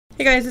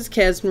Hey guys, it's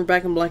Kez, and we're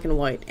back in black and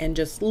white, and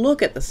just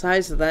look at the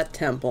size of that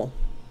temple.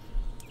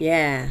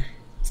 Yeah.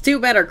 It's too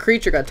bad our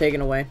creature got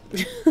taken away.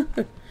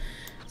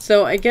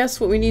 So I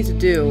guess what we need to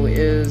do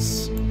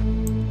is,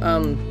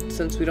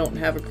 since we don't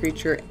have a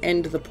creature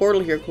and the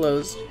portal here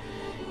closed,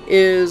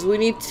 is we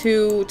need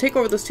to take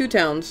over those two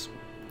towns,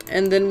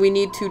 and then we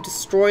need to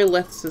destroy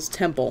Leth's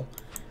temple.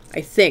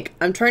 I think.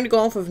 I'm trying to go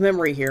off of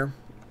memory here,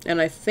 and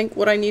I think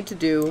what I need to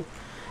do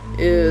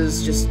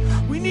is just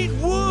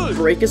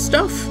break his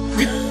stuff.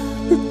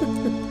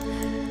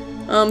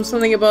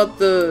 Something about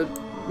the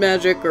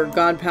magic or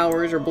god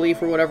powers or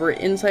belief or whatever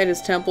inside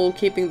his temple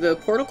keeping the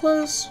portal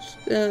closed.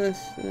 I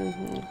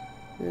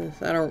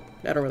don't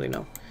really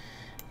know.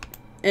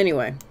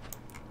 Anyway,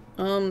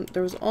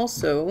 there was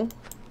also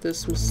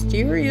this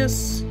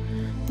mysterious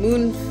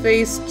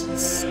moon-faced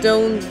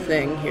stone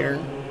thing here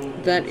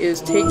that is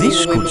taking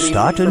this away could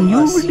start a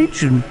new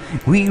religion.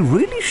 We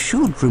really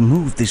should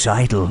remove this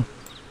idol.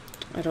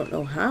 I don't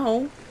know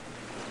how.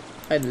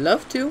 I'd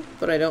love to,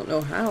 but I don't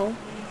know how.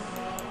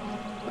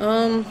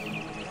 I'm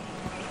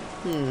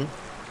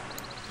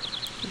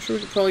sure we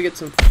could probably get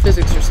some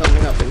physics or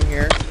something up in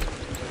here.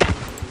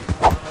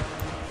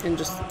 And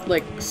just,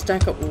 like,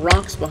 stack up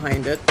rocks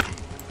behind it.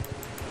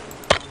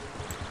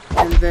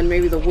 And then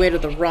maybe the weight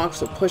of the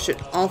rocks will push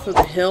it off of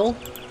the hill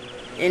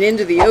and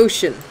into the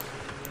ocean.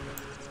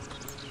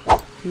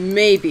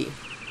 Maybe.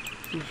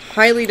 I'm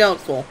highly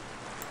doubtful.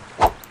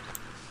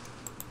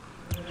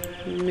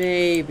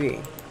 Maybe.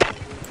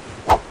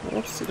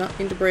 Oops, did not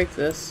mean to break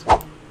this.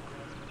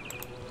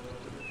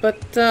 But,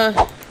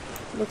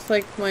 looks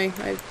like my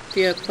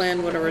idea,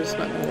 plan, whatever, is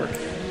not gonna work.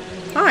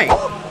 Hi!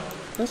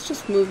 Let's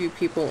just move you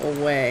people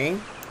away.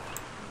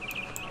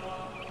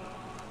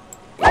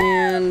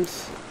 And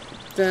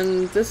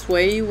then this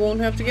way you won't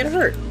have to get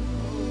hurt.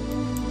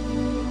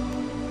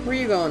 Where are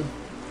you going?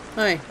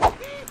 Hi.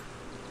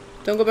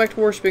 Don't go back to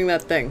worshipping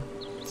that thing.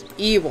 It's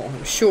evil,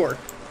 I'm sure.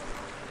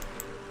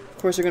 Of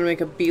course they're gonna make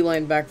a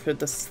beeline back for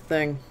this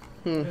thing.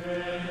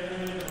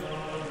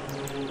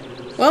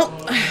 Well,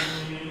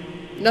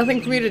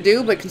 nothing for me to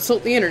do but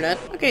consult the internet.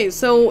 Okay,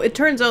 so it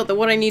turns out that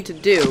what I need to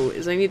do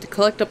is I need to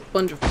collect up a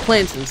bunch of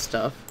plants and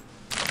stuff.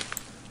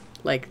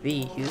 Like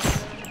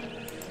these.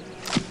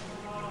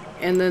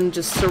 And then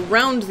just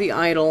surround the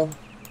idol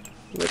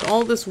with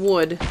all this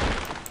wood.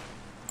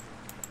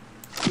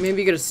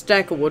 Maybe get a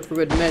stack of wood for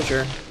good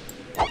measure.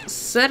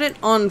 Set it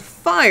on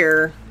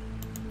fire.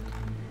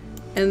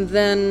 And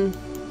then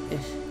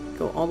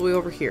go all the way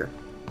over here.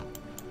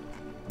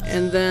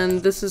 And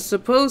then this is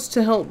supposed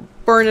to help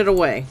burn it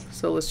away.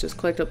 So let's just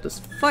collect up this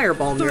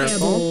fireball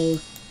miracle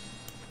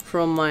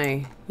from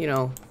my, you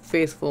know,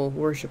 faithful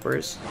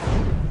worshippers.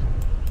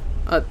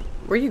 Where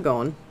are you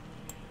going?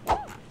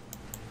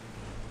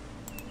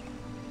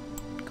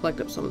 Collect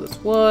up some of this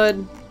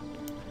wood.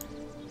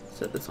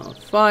 Set this on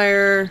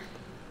fire.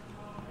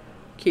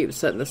 Keep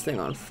setting this thing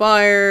on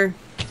fire.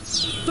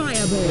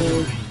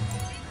 Fireball.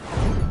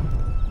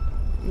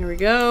 Here we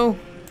go.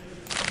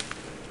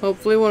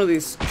 Hopefully one of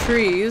these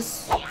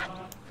trees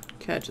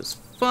catches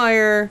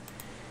fire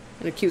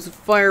and it keeps the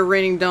fire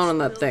raining down on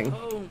that thing.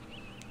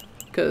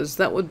 Because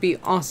that would be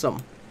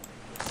awesome.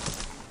 I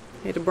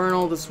hate to burn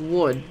all this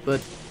wood, but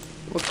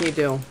what can you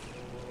do?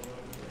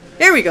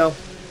 There we go.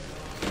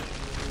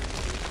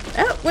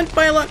 That went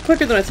by a lot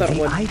quicker than I thought it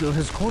would. The idol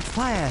has caught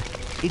fire.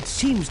 It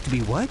seems to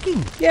be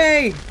working.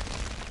 Yay!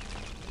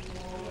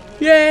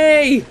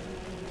 Yay!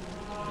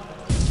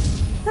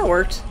 That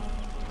worked.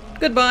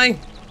 Goodbye.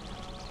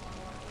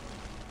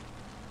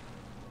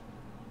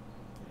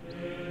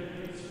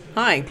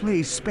 Hi.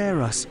 Please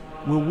spare us.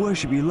 We'll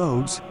worship you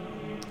loads.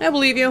 I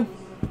believe you.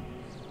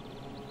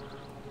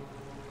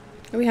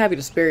 I'd be happy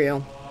to spare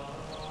you.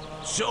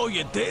 So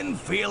you didn't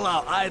feel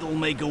our idol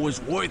maker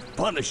was worth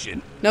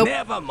punishing? Nope.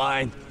 Never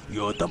mind.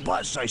 You're the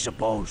boss, I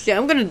suppose. Yeah,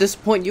 I'm gonna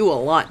disappoint you a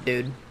lot,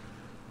 dude.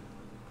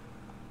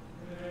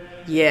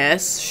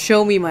 Yes,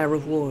 show me my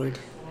reward.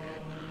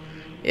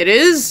 It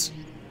is?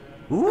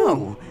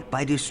 Ooh,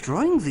 by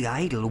destroying the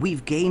idol,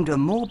 we've gained a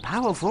more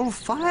powerful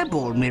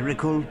fireball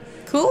miracle.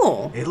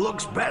 Cool. It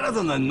looks better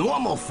than the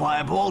normal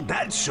fireball,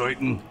 that's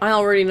certain. I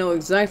already know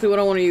exactly what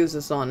I want to use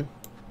this on.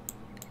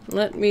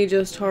 Let me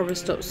just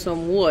harvest up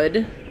some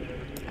wood.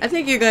 I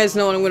think you guys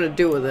know what I'm going to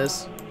do with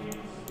this.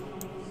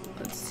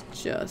 Let's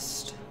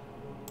just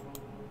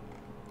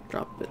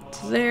drop it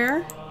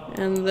there.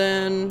 And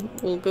then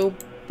we'll go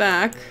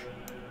back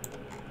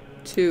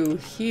to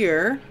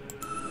here.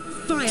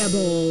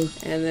 Fireball.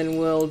 And then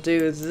we'll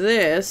do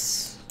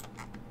this.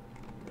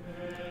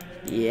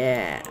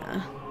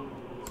 Yeah.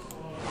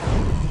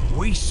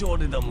 We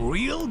sorted them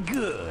real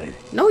good.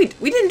 No, we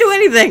didn't do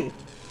anything.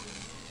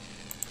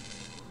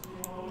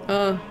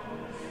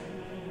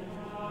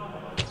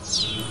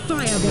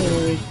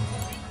 Fireball.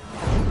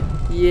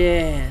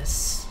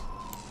 Yes.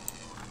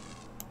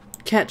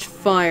 Catch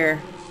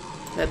fire.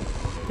 That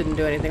didn't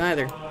do anything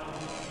either.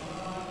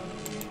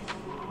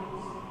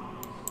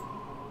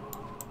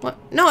 What?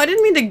 No, I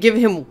didn't mean to give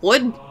him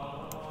wood.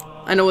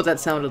 I know what that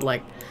sounded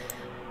like.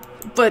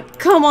 But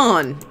come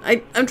on!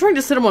 I'm trying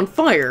to set him on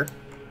fire.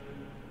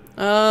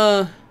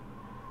 Will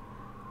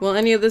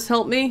any of this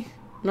help me?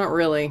 Not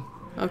really.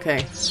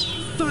 Okay.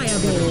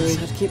 Fireball! Just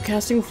have to keep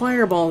casting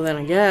fireball then,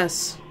 I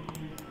guess.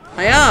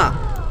 Hiya!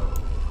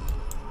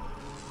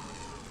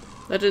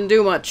 That didn't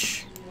do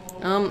much.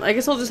 I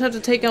guess I'll just have to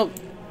take out,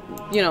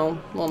 you know,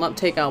 well, not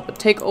take out, but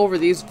take over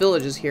these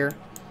villages here.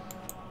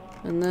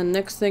 And then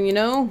next thing you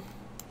know,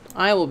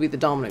 I will be the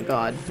dominant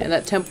god, and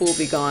that temple will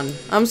be gone.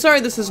 I'm sorry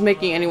this is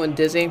making anyone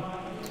dizzy.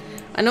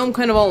 I know I'm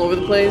kind of all over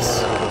the place.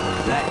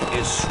 That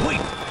is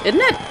sweet.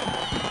 Isn't it?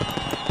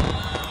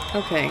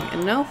 Okay,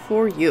 and now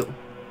for you.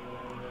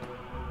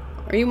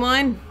 Are you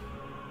mine?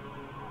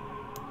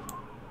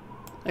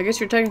 I guess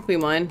you're technically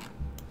mine.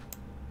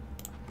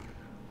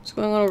 What's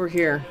going on over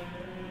here?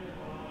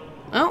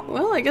 Oh,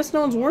 well, I guess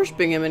no one's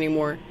worshipping him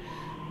anymore.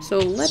 So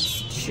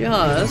let's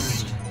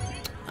just...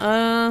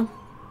 yeah,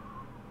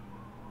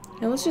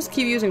 let's just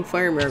keep using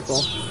Fire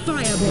Miracle.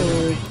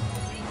 Fireball!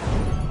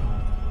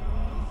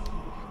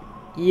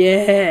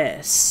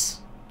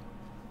 Yes!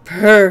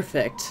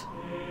 Perfect!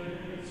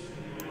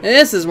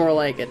 This is more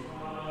like it.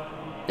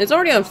 It's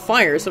already on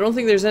fire, so I don't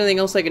think there's anything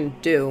else I can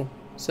do.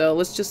 So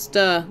let's just,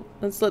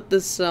 let's let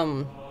this,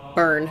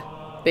 burn.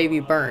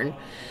 Baby burn.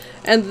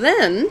 And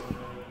then,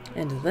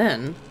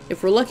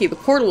 if we're lucky, the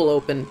portal will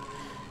open.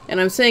 And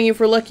I'm saying if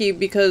we're lucky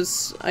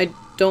because I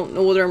don't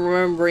know whether I'm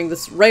remembering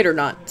this right or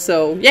not.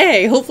 So,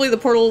 yay! Hopefully the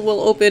portal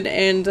will open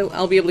and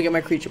I'll be able to get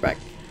my creature back.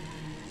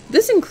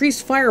 This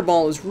increased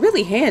fireball is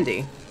really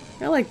handy.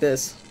 I like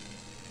this.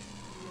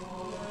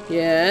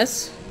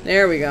 Yes.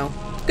 There we go.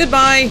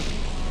 Goodbye!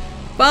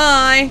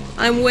 Bye!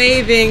 I'm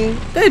waving.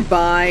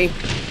 Goodbye.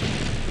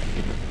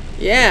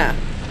 Yeah.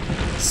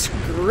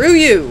 Screw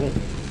you.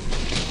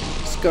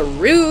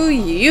 Screw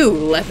you,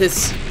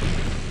 Lethis.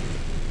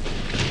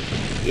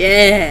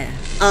 Yeah.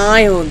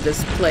 I own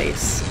this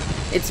place.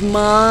 It's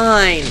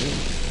mine.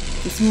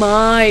 It's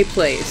my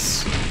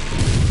place.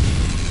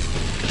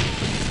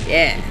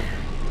 Yeah.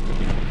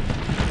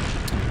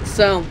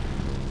 So,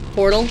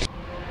 portal.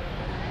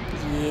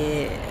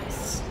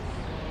 Yes.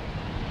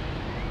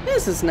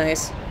 This is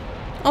nice.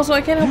 Also,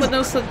 I can't help but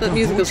notice that the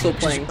music is still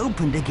playing.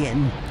 Opened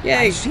again. Yay.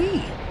 I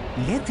see.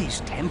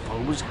 Lethy's temple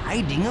was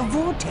hiding a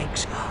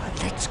vortex.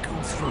 Let's go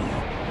through.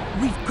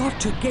 We've got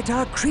to get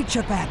our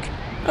creature back.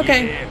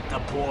 Okay. Yeah, the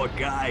poor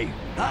guy.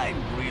 I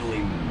really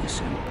miss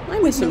him. I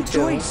miss him No too.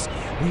 choice.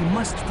 We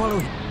must follow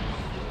him.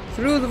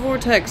 Through the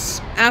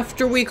vortex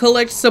after we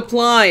collect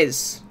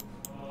supplies.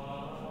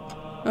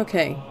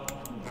 Okay.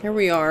 Here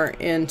we are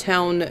in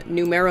town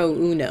numero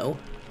uno.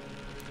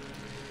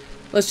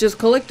 Let's just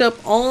collect up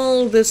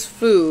all this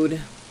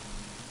food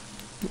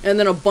and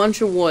then a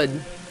bunch of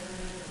wood.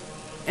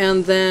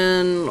 And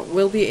then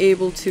we'll be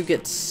able to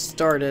get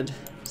started.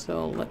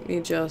 So let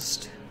me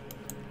just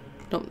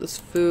dump this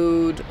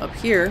food up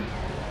here.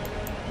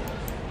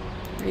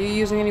 Are you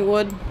using any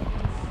wood?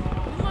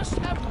 We must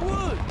have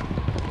wood.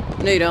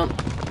 No, you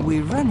don't.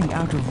 We're running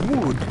out of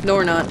wood. No,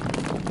 we're not.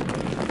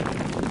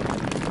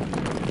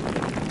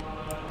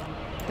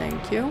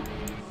 Thank you.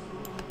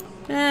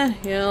 Yeah,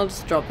 I'll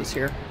just drop this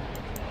here.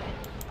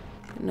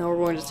 Now we're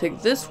going to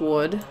take this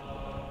wood,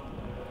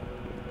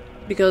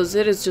 because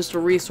it is just a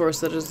resource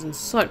that is in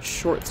such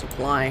short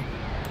supply.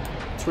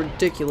 It's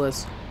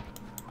ridiculous.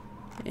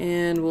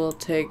 And we'll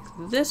take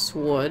this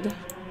wood.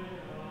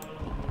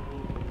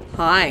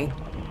 Hi.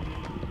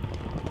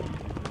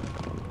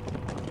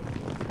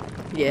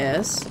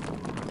 Yes.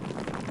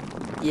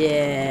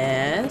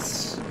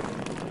 Yes.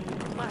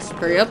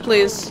 Hurry up,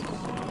 please.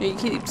 You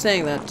keep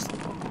saying that.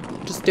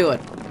 Just do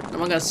it. I'm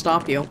not gonna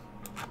stop you.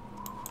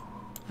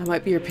 I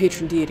might be your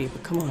patron deity,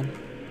 but come on.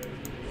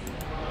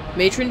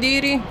 Matron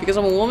deity? Because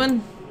I'm a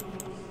woman?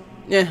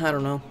 Yeah, I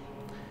don't know.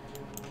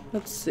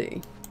 Let's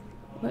see.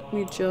 Let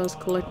me just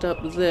collect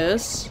up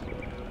this.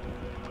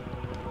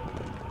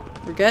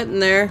 We're getting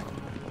there.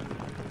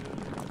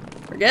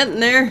 We're getting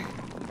there.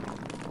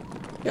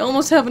 We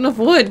almost have enough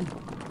wood.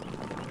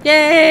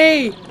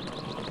 Yay!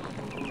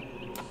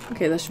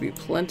 Okay, that should be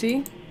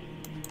plenty.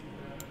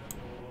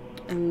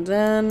 And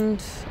then,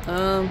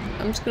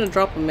 I'm just gonna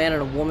drop a man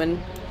and a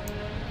woman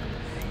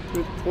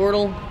through the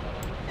portal.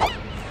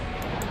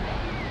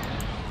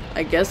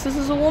 I guess this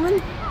is a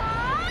woman?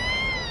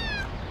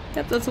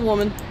 Yep, that's a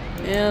woman.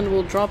 And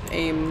we'll drop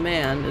a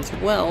man as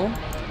well.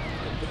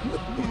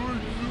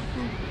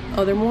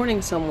 Oh, they're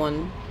mourning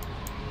someone.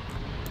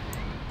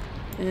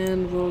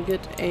 And we'll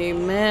get a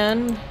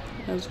man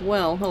as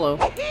well. Hello.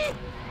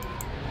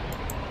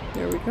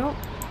 There we go.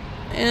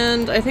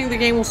 And I think the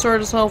game will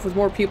start us off with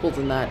more people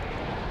than that.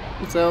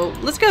 So,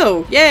 let's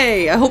go!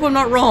 Yay! I hope I'm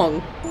not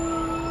wrong.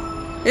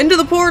 Into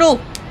the portal!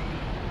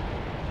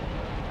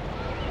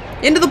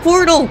 Into the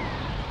portal!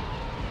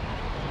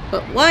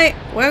 But why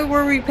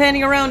were we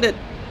panning around it?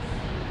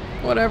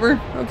 Whatever.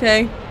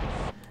 Okay.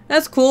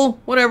 That's cool.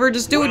 Whatever.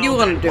 Just do what you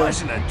want to do. That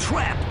wasn't a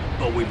trap,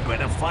 but we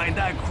better find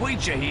our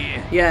creature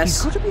here.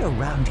 Yes. He's got to be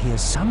around here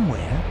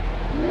somewhere.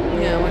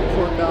 Yeah, my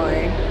poor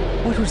guy.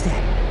 What was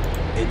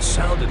that? It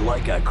sounded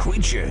like a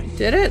creature.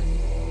 Did it?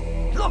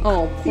 Look,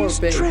 Oh, poor he's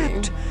baby.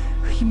 trapped.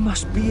 He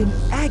must be in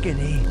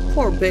agony.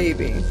 Poor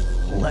baby.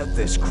 Let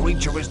this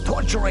creature is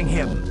torturing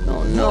him.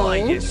 Oh no. Why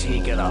is he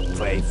gonna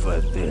pay for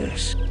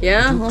this?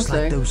 Yeah, Looks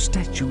okay. like those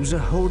statues are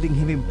holding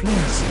him in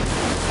place.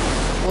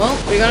 Well,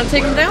 we gotta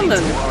take him down Where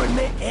are they then. drawing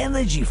their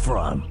energy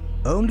from?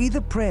 Only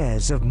the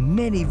prayers of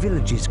many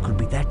villages could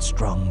be that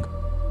strong.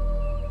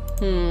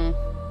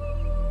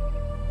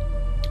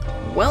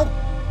 Well,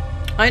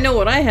 I know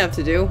what I have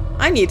to do.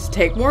 I need to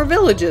take more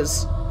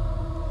villages.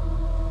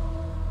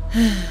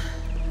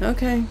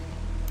 Okay.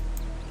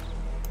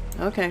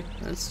 Okay,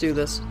 let's do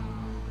this.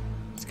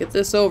 Let's get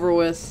this over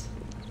with.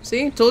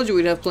 See? Told you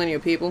we'd have plenty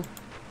of people.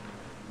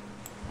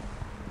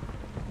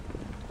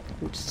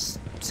 Just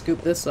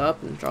scoop this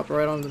up and drop it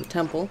right onto the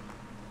temple.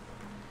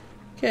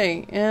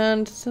 Okay,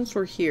 and since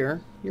we're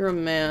here, you're a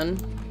man.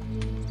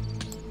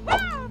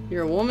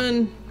 You're a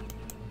woman.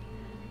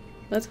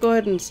 Let's go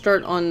ahead and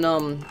start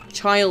on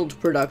child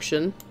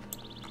production.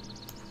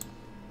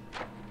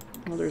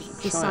 Oh, there's a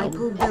child.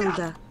 Disciple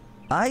builder.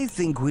 I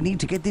think we need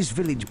to get this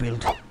village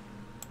built.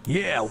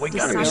 Yeah, we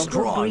gotta be Disciple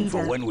strong for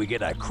breeder. when we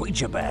get our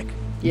creature back.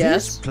 This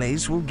Yes.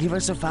 place will give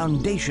us a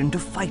foundation to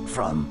fight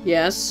from.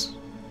 Yes.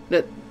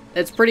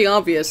 That's pretty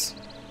obvious.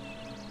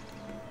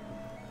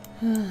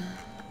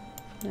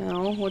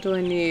 Now, what do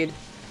I need?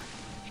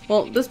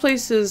 Well, this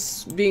place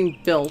is being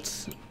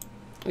built.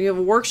 We have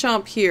a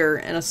workshop here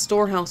and a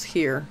storehouse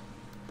here.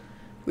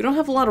 We don't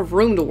have a lot of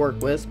room to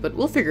work with, but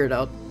we'll figure it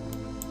out.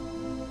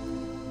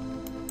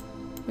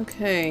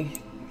 Okay.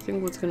 I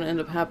think what's going to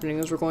end up happening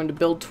is we're going to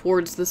build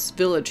towards this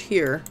village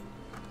here.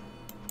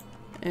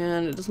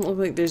 And it doesn't look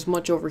like there's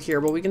much over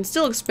here, but we can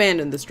still expand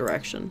in this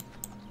direction.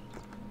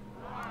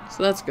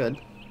 So that's good.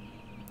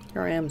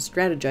 Here I am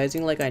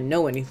strategizing like I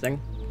know anything.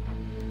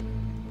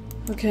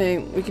 Okay,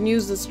 we can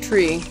use this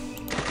tree.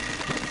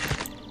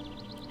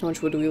 How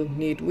much wood do we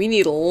need? We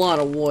need a lot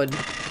of wood.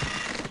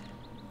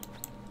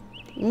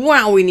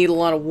 Wow, we need a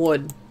lot of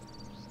wood.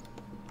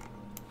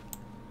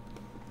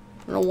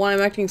 I don't know why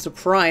I'm acting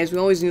surprised. We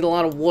always need a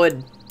lot of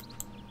wood.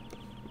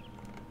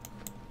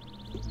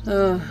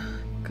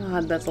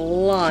 God, that's a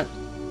lot.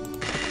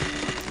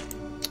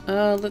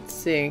 Let's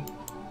see.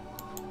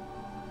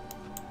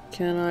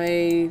 Can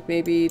I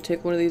maybe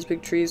take one of these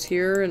big trees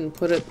here and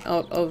put it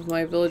out of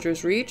my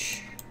villager's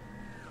reach?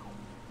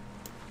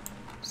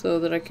 So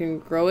that I can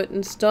grow it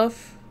and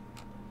stuff?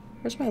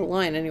 Where's my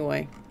line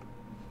anyway?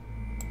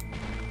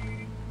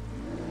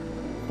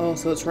 Oh,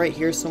 so it's right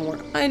here somewhere.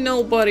 I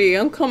know, buddy.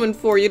 I'm coming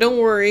for you. Don't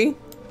worry.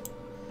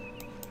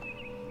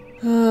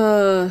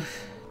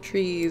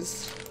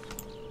 Trees.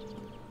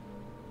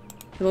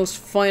 The most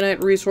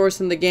finite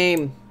resource in the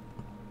game.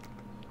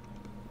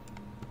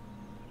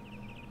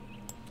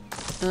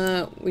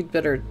 We'd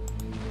better...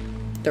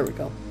 There we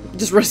go.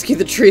 Just rescue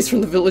the trees from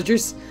the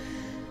villagers.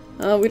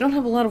 We don't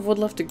have a lot of wood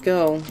left to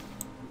go.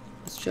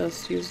 Let's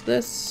just use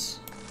this.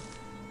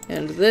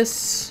 And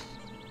this.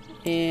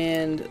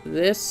 And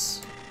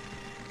this.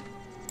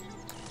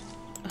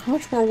 How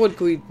much more wood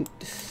can we...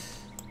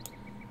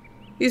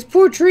 These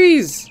poor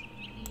trees!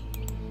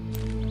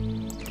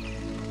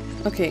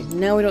 Okay,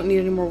 now we don't need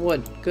any more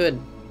wood. Good.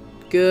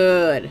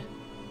 Good.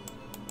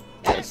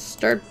 Let's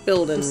start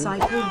building.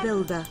 Disciple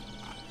builder.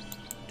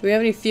 Do we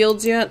have any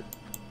fields yet?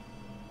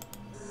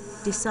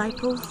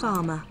 Disciple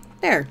farmer.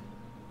 There.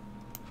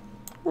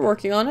 We're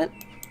working on it.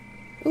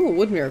 Ooh,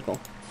 wood miracle.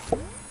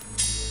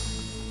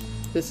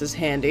 This is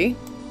handy.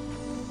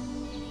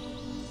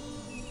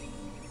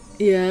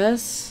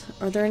 Yes.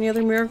 Are there any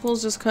other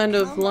miracles just kind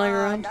of lying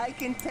around? I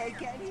can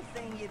take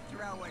anything you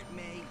throw at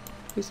me.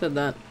 Who said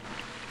that?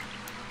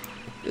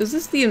 Is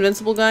this the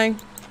invincible guy?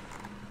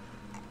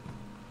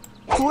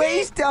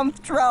 Please don't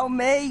throw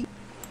me.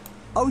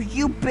 Oh,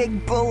 you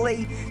big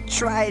bully.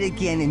 Try it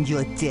again and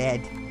you're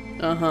dead.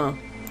 Uh-huh.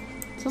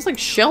 Sounds like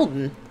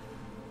Sheldon.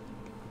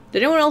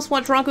 Did anyone else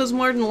watch Rocko's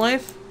Modern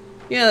Life?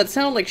 Yeah, that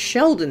sounded like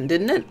Sheldon,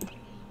 didn't it?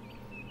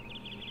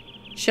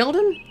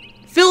 Sheldon?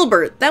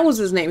 Filbert! That was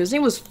his name. His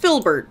name was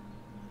Filbert.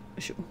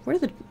 Where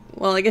did the...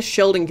 Well, I guess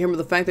Sheldon came with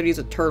the fact that he's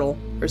a turtle.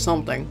 Or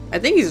something. I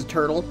think he's a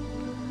turtle.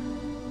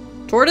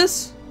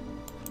 Tortoise?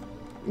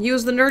 He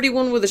was the nerdy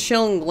one with the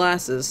shell and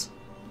glasses.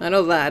 I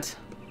know that.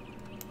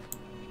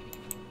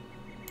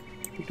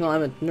 No,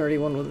 I'm a nerdy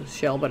one with a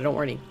shell, but I don't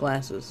wear any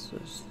glasses.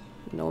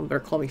 No one better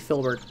call me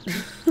Filbert.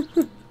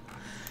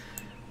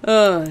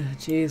 Oh,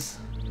 jeez.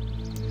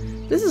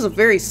 This is a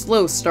very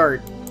slow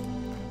start.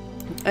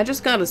 I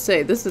just gotta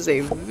say, this is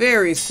a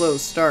very slow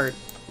start.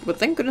 But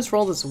thank goodness for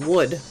all this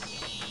wood.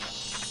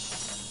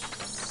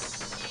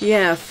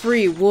 Yeah,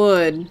 free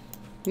wood.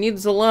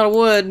 Needs a lot of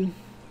wood.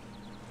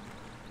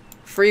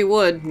 Free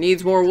wood.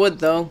 Needs more wood,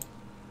 though.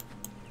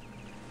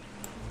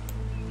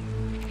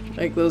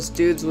 Like those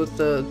dudes with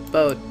the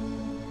boat.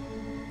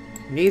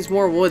 Needs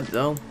more wood,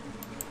 though.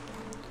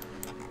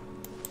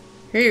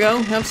 Here you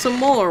go. Have some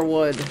more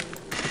wood.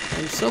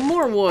 And some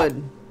more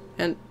wood.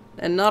 And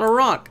not a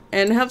rock.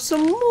 And have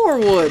some more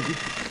wood.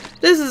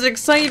 This is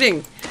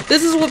exciting.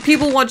 This is what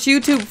people watch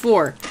YouTube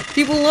for.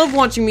 People love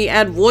watching me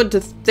add wood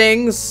to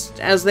things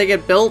as they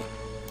get built.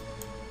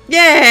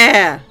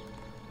 Yeah!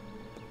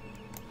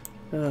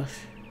 Ugh.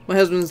 My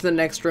husband's in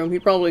the next room. He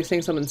probably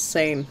thinks I'm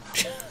insane.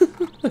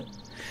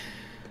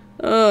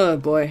 Oh,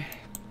 boy.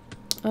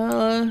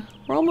 We're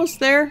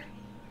almost there.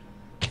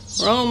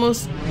 We're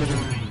almost...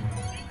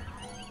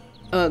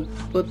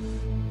 what?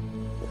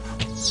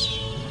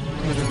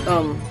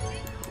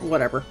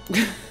 Whatever.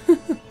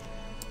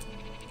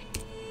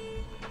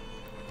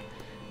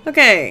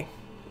 Okay.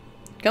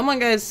 Come on,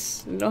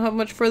 guys. We don't have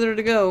much further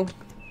to go.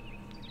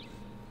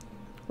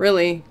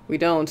 Really, we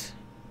don't.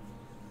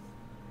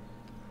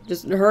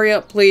 Just hurry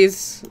up,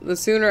 please. The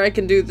sooner I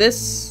can do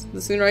this,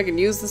 the sooner I can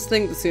use this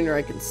thing, the sooner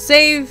I can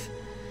save.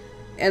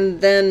 And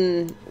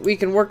then we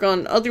can work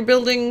on other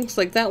buildings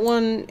like that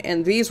one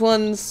and these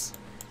ones.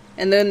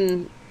 And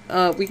then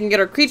we can get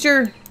our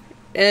creature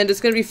and it's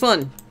gonna be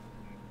fun.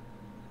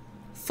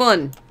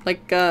 Fun.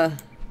 Like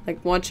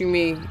watching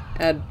me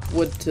add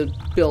wood to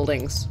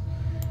buildings.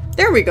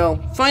 There we go.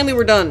 Finally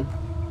we're done.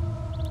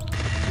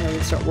 Now we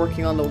can start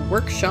working on the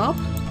workshop.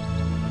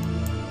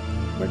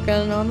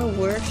 Working on the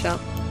workshop.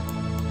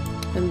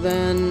 And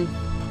then...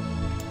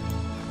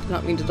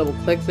 not mean to double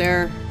click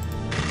there.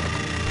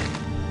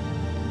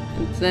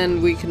 And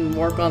then we can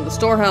work on the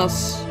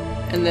storehouse.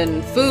 And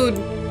then food.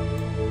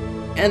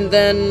 And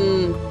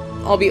then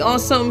I'll be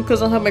awesome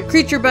because I'll have my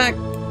creature back.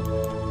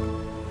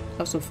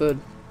 Have some food.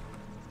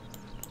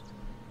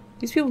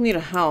 These people need a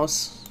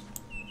house.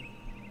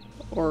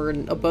 Or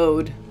an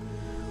abode.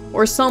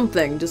 Or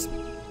something. Just,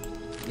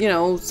 you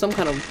know, some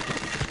kind of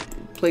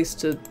place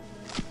to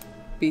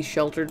be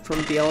sheltered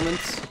from the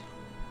elements.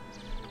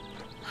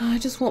 I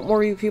just want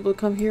more of you people to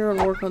come here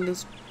and work on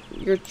this.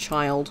 You're a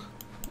child.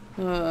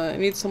 I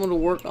need someone to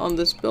work on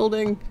this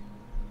building.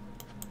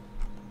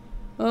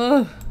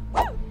 Good,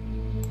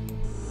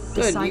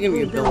 you can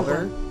be a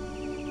builder.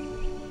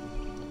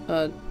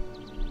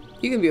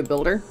 You can be a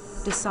builder.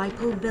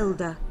 Disciple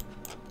builder.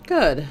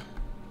 Good.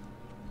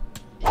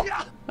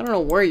 I don't know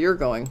where you're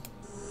going.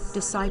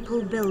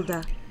 Disciple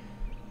builder.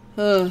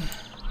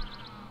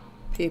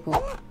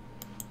 People.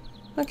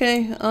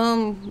 Okay, we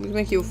can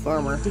make you a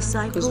farmer.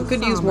 Disciple because we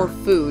could use more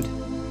food.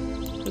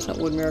 Where's that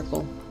wood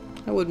miracle?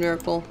 That wood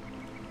miracle.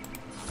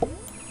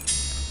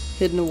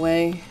 Hidden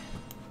away.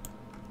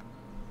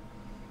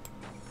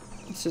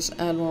 Let's just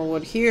add more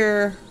wood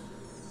here.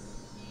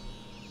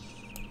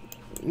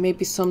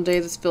 Maybe someday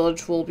this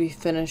village will be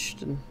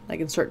finished and I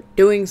can start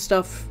doing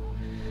stuff.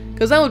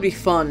 Because that would be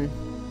fun.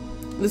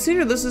 The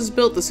sooner this is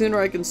built, the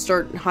sooner I can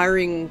start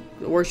hiring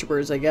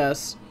worshippers, I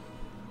guess.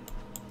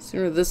 The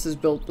sooner this is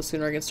built, the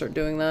sooner I can start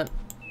doing that.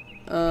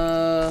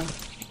 I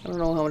don't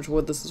know how much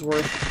wood this is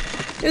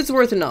worth. It's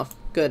worth enough.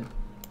 Good.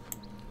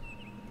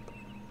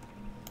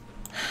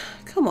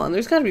 Come on,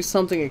 there's gotta be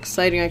something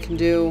exciting I can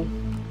do.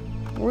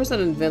 Where's that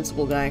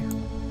invincible guy?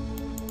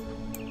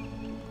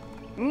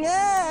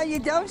 No, you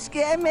don't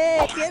scare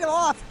me. Get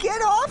off.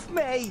 Get off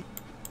me.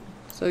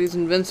 So he's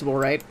invincible,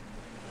 right?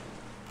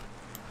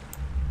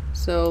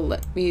 So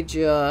let me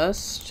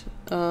just...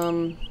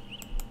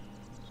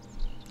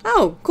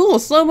 Oh, cool,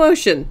 slow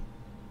motion.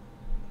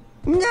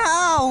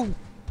 No.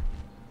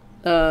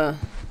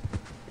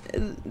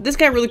 This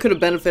guy really could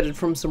have benefited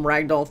from some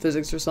ragdoll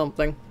physics or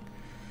something.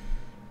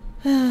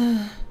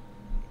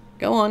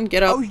 Go on,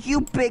 get up. Oh,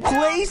 you big...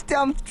 Please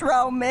don't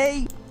throw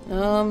me.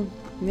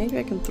 Maybe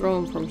I can throw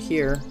him from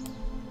here.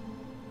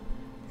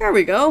 There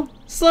we go.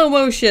 Slow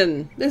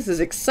motion. This is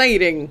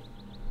exciting.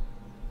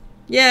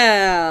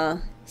 Yeah.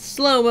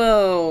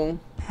 Slow-mo.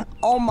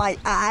 Oh, my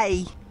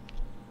eye.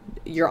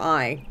 Your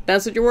eye.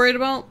 That's what you're worried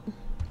about?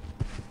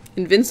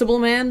 Invincible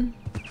man?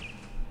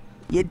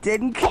 You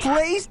didn't...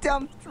 Please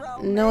don't throw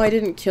me. No, I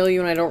didn't kill you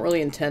and I don't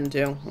really intend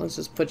to. Let's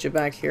just put you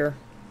back here.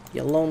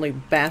 You lonely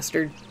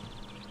bastard.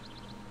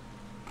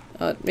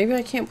 Maybe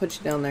I can't put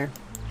you down there.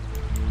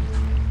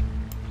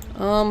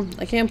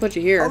 I can't put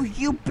you here. Oh,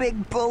 you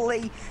big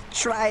bully.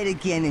 Try it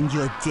again and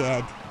you're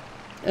dead.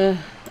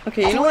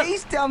 Okay, you know what?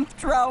 Please don't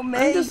throw me.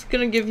 I'm just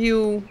gonna give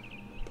you,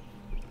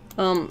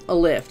 a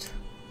lift.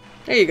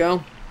 There you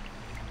go.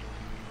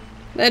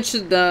 That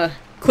should,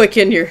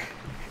 quicken your,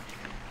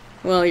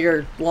 well,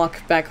 your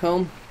walk back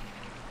home.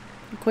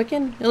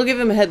 Quicken? It'll give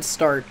him a head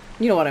start.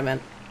 You know what I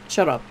meant.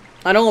 Shut up.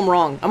 I know I'm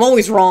wrong. I'm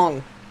always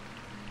wrong.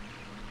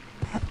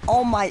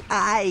 Oh, my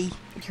eye.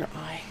 Your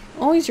eye.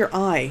 Always your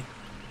eye.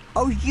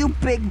 Oh, you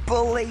big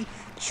bully.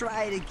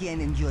 Try it again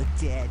and you're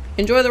dead.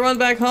 Enjoy the run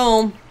back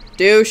home,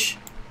 douche.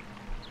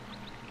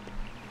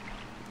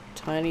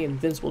 Tiny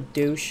invincible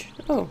douche.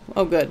 Oh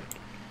good.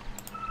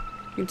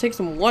 You can take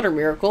some water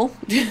miracle.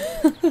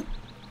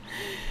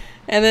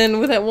 And then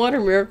with that water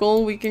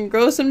miracle, we can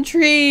grow some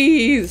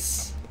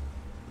trees.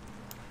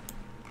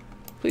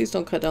 Please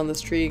don't cut down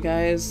this tree,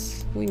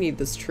 guys. We need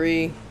this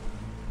tree.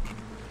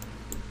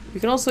 We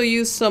can also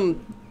use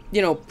some,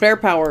 you know, prayer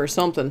power or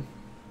something.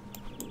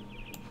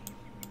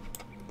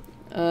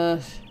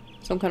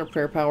 Some kind of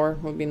prayer power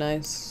would be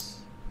nice.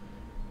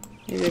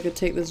 Maybe I could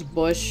take this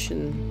bush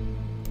and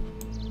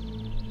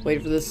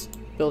wait for this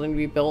building to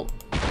be built.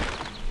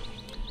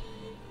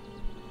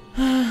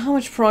 How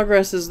much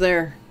progress is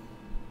there?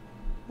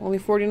 Only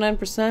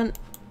 49%?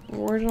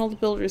 Where did all the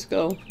builders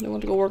go? They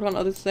want to go work on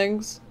other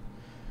things?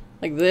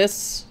 Like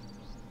this?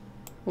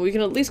 Well, we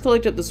can at least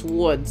collect up this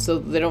wood so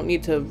they don't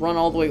need to run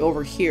all the way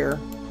over here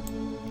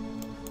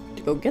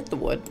to go get the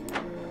wood.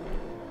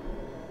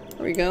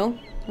 There we go.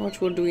 How much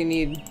wood do we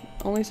need?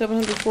 Only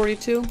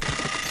 742?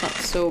 It's not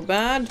so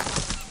bad.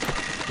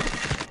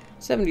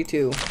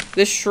 72.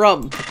 This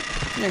shrub.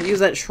 I'm gonna use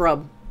that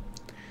shrub.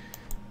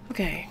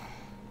 Okay.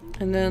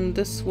 And then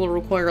this will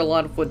require a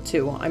lot of wood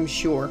too, I'm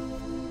sure.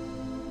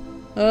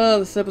 Oh,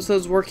 this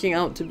episode's working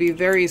out to be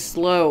very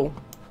slow.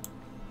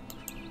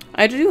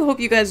 I do hope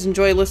you guys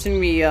enjoy listening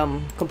to me,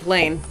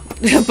 complain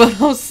about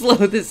how slow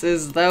this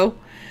is, though.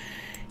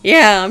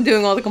 Yeah, I'm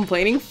doing all the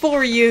complaining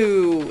for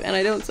you! And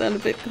I don't sound a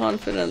bit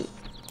confident.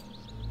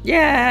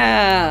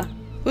 Yeah!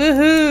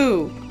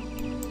 Woohoo!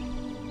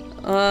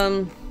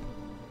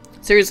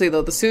 Seriously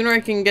though, the sooner I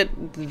can get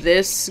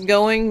this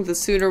going, the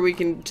sooner we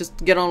can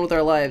just get on with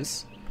our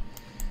lives.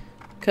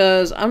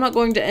 Because I'm not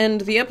going to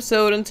end the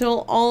episode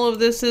until all of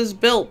this is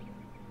built.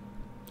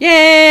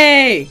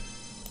 Yay!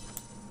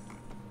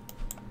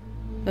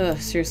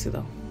 Seriously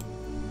though.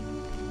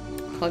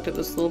 Collected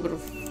this little bit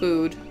of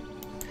food.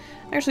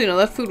 Actually, no,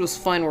 that food was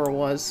fine where it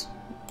was.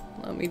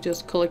 Let me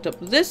just collect up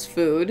this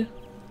food.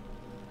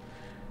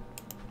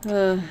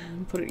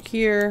 Put it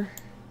here.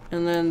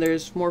 And then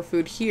there's more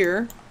food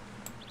here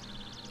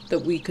that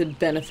we could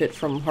benefit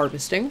from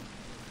harvesting.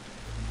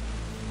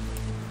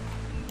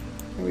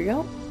 There we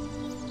go.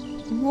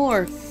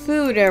 More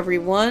food,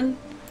 everyone.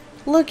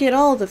 Look at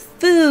all the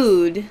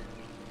food.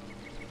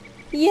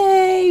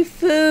 Yay,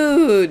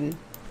 food!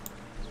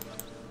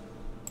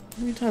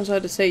 How many times do I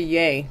have to say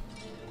yay?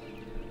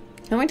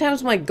 How many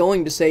times am I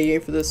going to say yay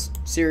for this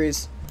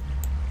series?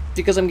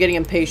 Because I'm getting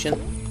impatient.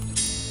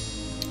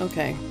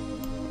 Okay.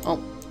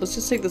 Oh, let's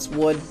just take this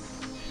wood.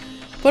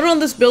 Put it on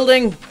this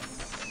building! How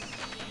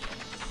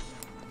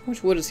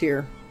much wood is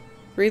here?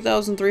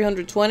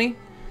 3,320?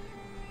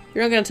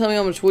 You're not gonna tell me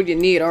how much wood you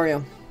need, are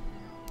you?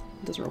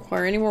 It doesn't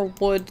require any more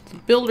wood. The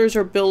builders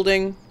are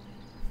building.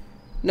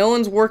 No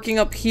one's working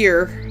up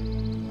here.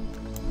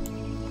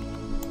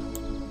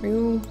 Are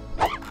you...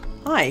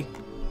 Hi.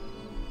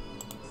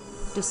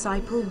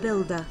 Disciple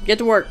Builder. Get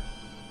to work.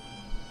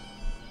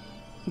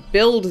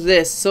 Build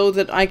this so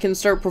that I can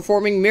start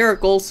performing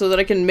miracles so that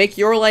I can make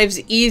your lives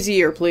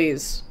easier,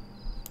 please.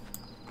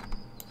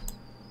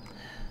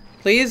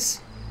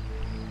 Please?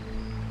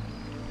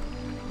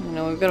 I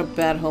know, we've got a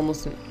bad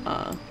homelessness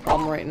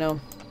problem right now.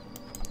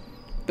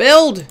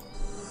 Build!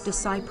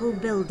 Disciple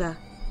Builder.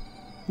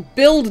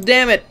 Build,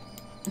 damn it!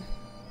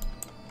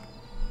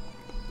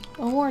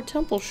 Oh, our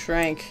temple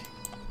shrank.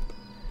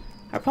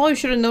 I probably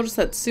should have noticed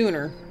that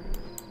sooner.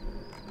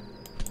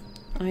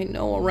 I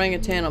know,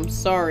 Orangutan, I'm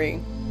sorry.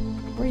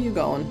 Where are you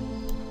going?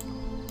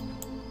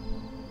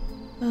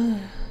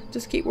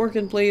 Just keep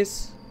working,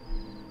 please.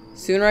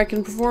 Sooner I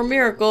can perform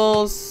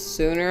miracles,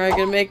 sooner I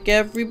can make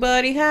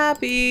everybody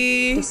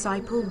happy.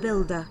 Disciple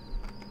Builder.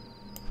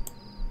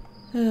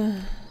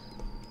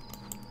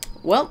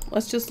 Well,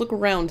 let's just look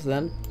around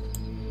then.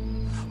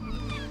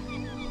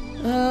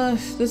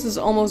 This is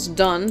almost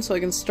done, so I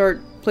can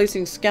start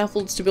placing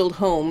scaffolds to build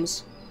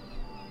homes.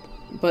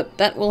 But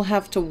that will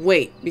have to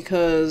wait,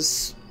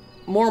 because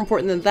more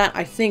important than that,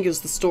 I think,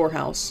 is the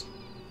storehouse.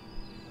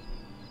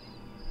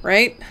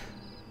 Right?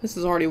 This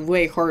is already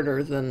way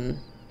harder than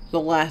the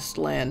last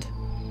land.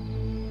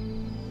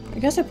 I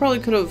guess I probably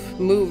could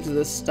have moved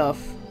this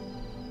stuff.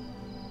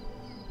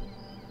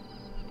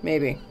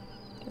 Maybe.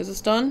 Is this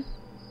done?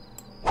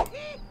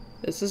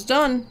 This is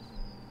done.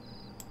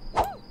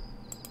 I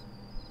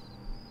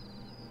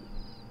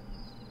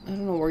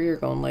don't know where you're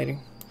going, lady.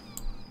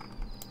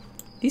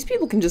 These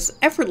people can just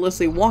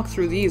effortlessly walk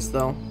through these,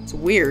 though. It's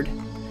weird.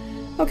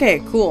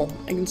 Okay, cool.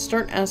 I can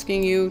start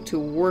asking you to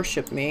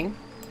worship me.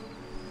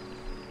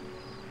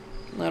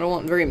 I don't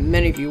want very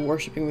many of you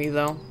worshiping me,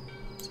 though.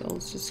 So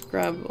let's just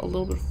grab a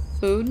little bit of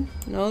food.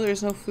 No,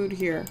 there's no food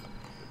here.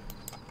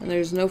 And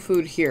there's no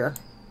food here.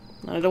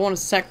 And I don't want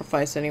to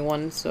sacrifice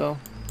anyone, so...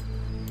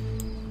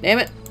 Damn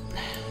it!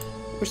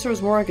 Wish there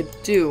was more I could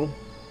do.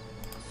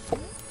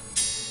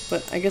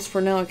 But I guess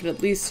for now I can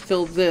at least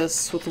fill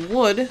this with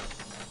wood.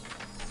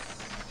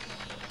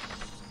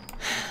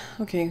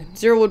 Okay,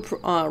 0 wood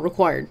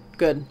required.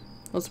 Good.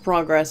 Let's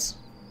progress.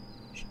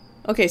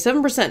 Okay,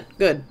 7%.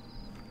 Good.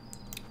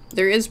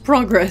 There is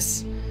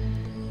progress.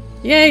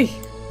 Yay!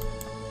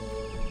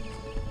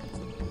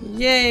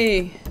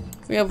 Yay!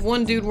 We have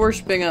one dude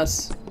worshipping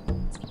us.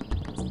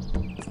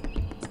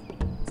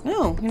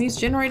 Oh, and he's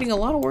generating a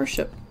lot of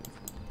worship.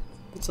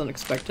 That's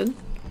unexpected.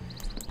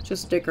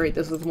 Just decorate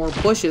this with more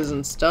bushes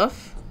and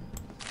stuff.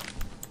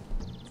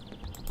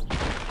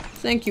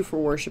 Thank you for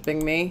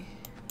worshipping me.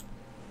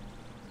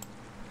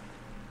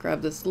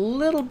 Grab this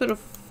little bit of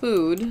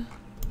food.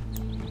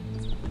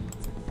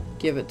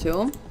 Give it to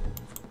him.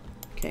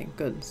 Okay,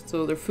 good.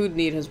 So their food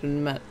need has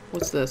been met.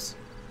 What's this?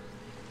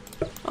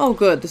 Oh,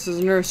 good. This is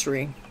a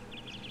nursery.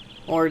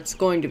 Or it's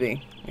going to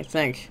be, I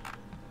think.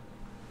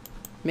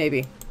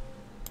 Maybe.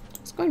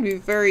 It's going to be a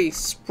very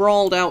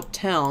sprawled out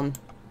town.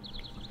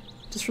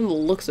 Just from the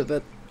looks of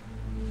it.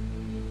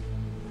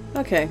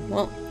 Okay,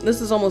 well,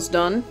 this is almost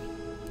done.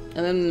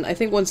 And then I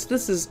think once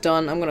this is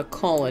done, I'm gonna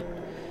call it.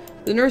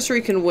 The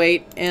nursery can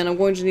wait, and I'm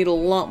going to need a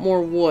lot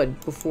more wood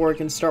before I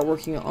can start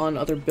working on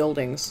other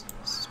buildings.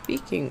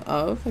 Speaking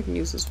of, I can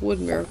use this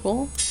wood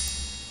miracle.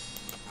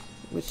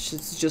 Which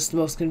is just the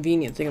most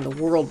convenient thing in the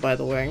world, by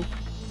the way.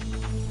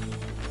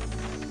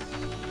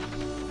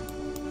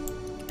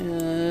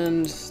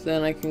 And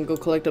then I can go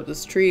collect up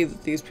this tree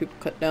that these people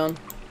cut down.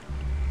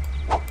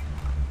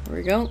 There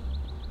we go.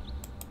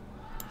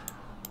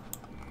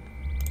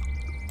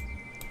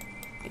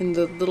 In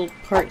the little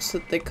parts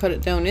that they cut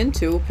it down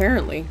into,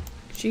 apparently.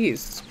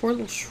 Jeez, this poor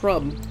little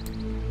shrub.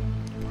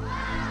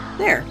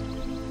 There.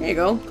 There you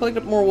go. Collect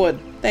up more wood.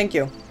 Thank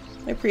you.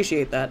 I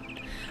appreciate that.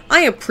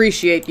 I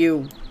appreciate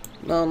you,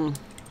 man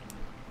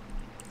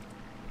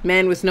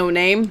with no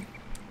name.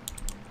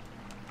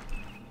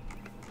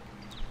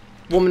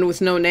 Woman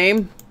with no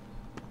name.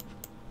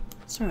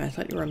 Sorry, I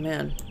thought you were a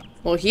man.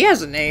 Well, he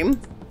has a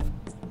name.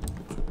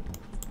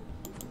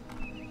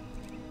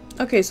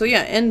 Okay, so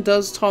yeah, N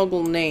does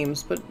toggle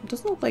names, but it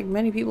doesn't look like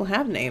many people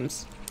have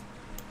names.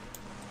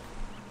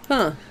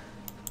 Huh.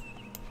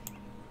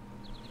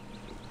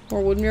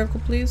 More wood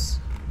miracle, please?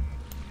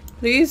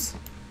 Please?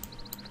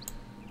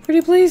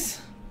 Pretty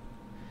please?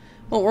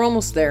 Well, we're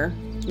almost there.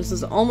 This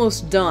is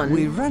almost done.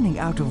 We're running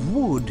out of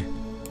wood.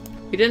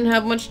 We didn't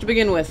have much to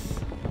begin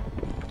with.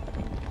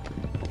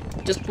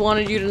 Just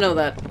wanted you to know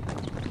that.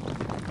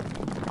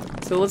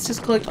 So let's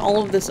just collect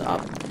all of this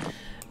up.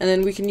 And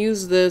then we can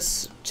use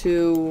this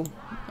to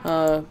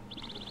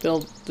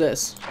build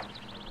this.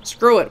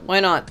 Screw it, why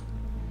not?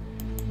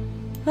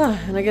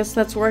 And I guess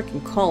that's where I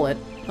can call it.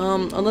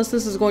 Unless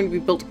this is going to be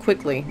built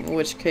quickly, in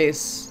which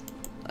case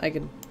I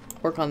could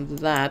work on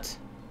that.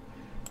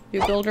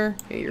 You a builder?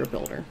 Yeah, you're a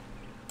builder.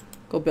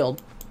 Go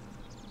build.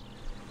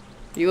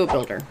 You a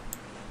builder.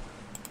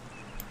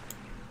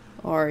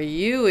 Are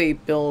you a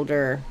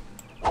builder?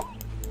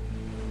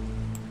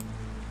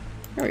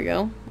 There we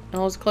go.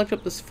 I'll just collect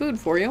up this food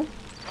for you.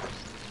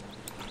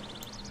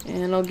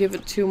 And I'll give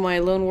it to my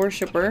lone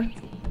worshipper.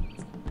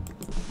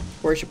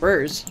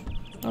 Worshippers.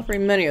 Not very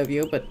many of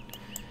you, but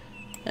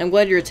I'm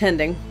glad you're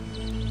attending.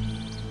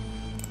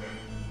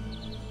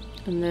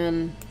 And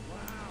then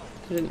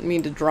I didn't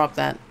mean to drop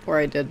that, or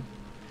I did.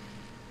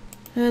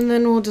 And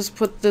then we'll just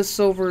put this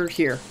over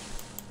here.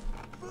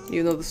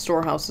 Even though the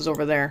storehouse is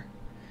over there.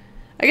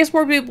 I guess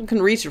more people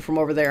can reach it from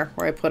over there,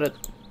 where I put it.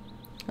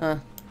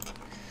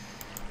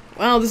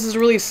 Wow, this is a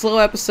really slow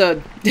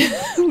episode.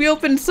 We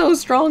opened so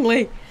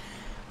strongly.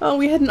 Oh,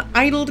 we had an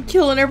idol to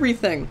kill and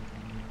everything.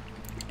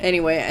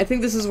 Anyway, I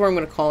think this is where I'm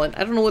going to call it.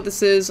 I don't know what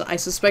this is. I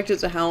suspect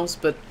it's a house,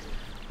 but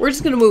we're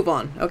just going to move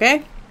on,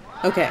 okay?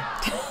 Okay.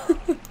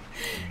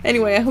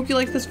 Anyway, I hope you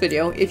liked this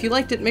video. If you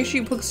liked it, make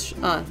sure you push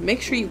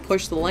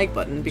the like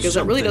button, because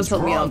that really does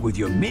help me out. With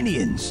your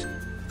minions.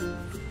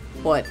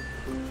 What?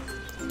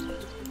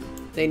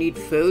 They need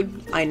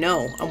food? I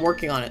know. I'm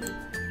working on it.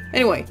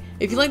 Anyway,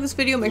 if you like this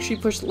video, make sure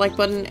you push the like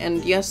button,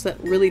 and yes, that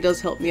really does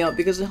help me out,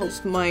 because it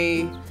helps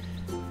my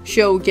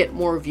show get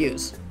more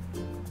views.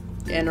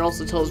 And it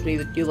also tells me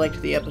that you liked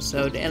the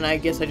episode, and I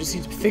guess I just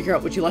need to figure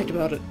out what you liked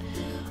about it.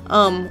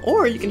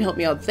 Or you can help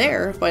me out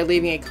there by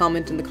leaving a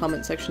comment in the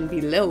comment section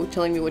below,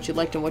 telling me what you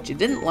liked and what you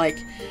didn't like.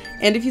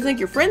 And if you think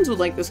your friends would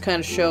like this kind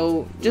of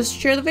show, just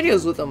share the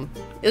videos with them.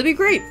 It'll be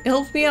great. It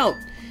helps me out.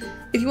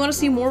 If you want to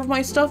see more of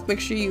my stuff, make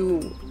sure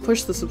you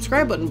push the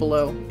subscribe button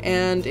below.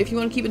 And if you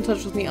want to keep in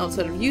touch with me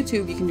outside of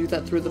YouTube, you can do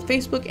that through the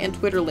Facebook and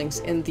Twitter links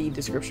in the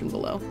description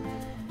below.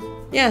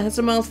 Yeah, that's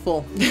a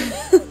mouthful.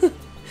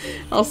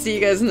 I'll see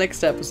you guys in the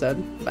next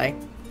episode. Bye.